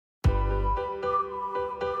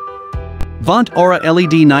Vont Aura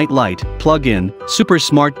LED Night Light, Plug-in, Super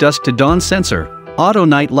Smart Dusk to Dawn Sensor. Auto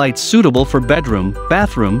night lights suitable for bedroom,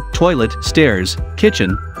 bathroom, toilet, stairs,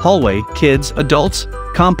 kitchen, hallway, kids, adults.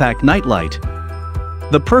 Compact night light.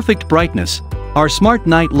 The perfect brightness. Our smart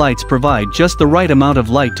night lights provide just the right amount of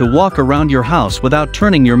light to walk around your house without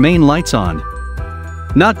turning your main lights on.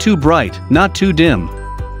 Not too bright, not too dim.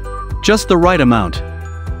 Just the right amount.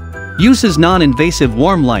 Uses non-invasive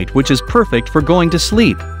warm light which is perfect for going to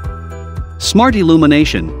sleep. Smart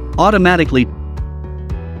illumination, automatically.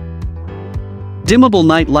 Dimmable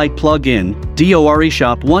night light plug-in,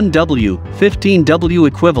 DORESshop 1W, 15W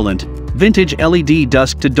equivalent, vintage LED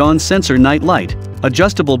dusk to dawn sensor night light,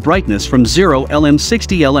 adjustable brightness from 0LM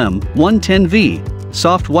 60LM, 110V,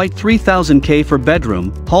 soft white 3000K for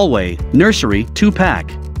bedroom, hallway, nursery,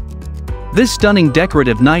 2-pack. This stunning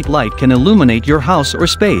decorative night light can illuminate your house or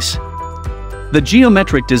space. The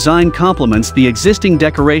geometric design complements the existing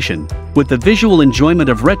decoration, with the visual enjoyment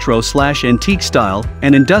of retro/antique style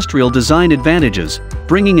and industrial design advantages,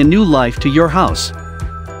 bringing a new life to your house.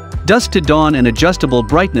 Dusk to dawn and adjustable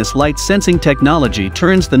brightness light sensing technology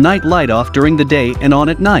turns the night light off during the day and on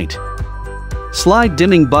at night. Slide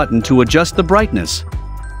dimming button to adjust the brightness.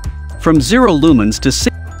 From 0 lumens to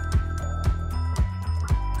 6.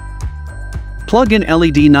 Plug-in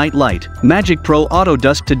LED night light, MagicPro Auto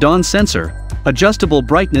Dusk to Dawn Sensor. Adjustable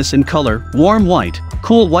brightness and color, warm white,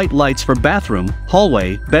 cool white lights for bathroom,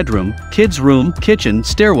 hallway, bedroom, kids' room, kitchen,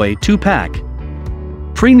 stairway, 2-pack.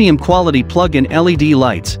 Premium quality plug-in LED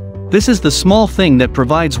lights. This is the small thing that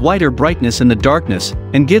provides whiter brightness in the darkness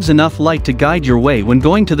and gives enough light to guide your way when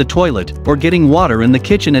going to the toilet or getting water in the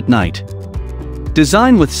kitchen at night.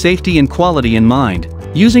 Designed with safety and quality in mind,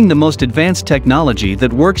 using the most advanced technology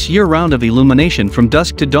that works year-round of illumination from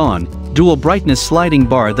dusk to dawn, dual brightness sliding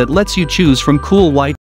bar that lets you choose from cool white,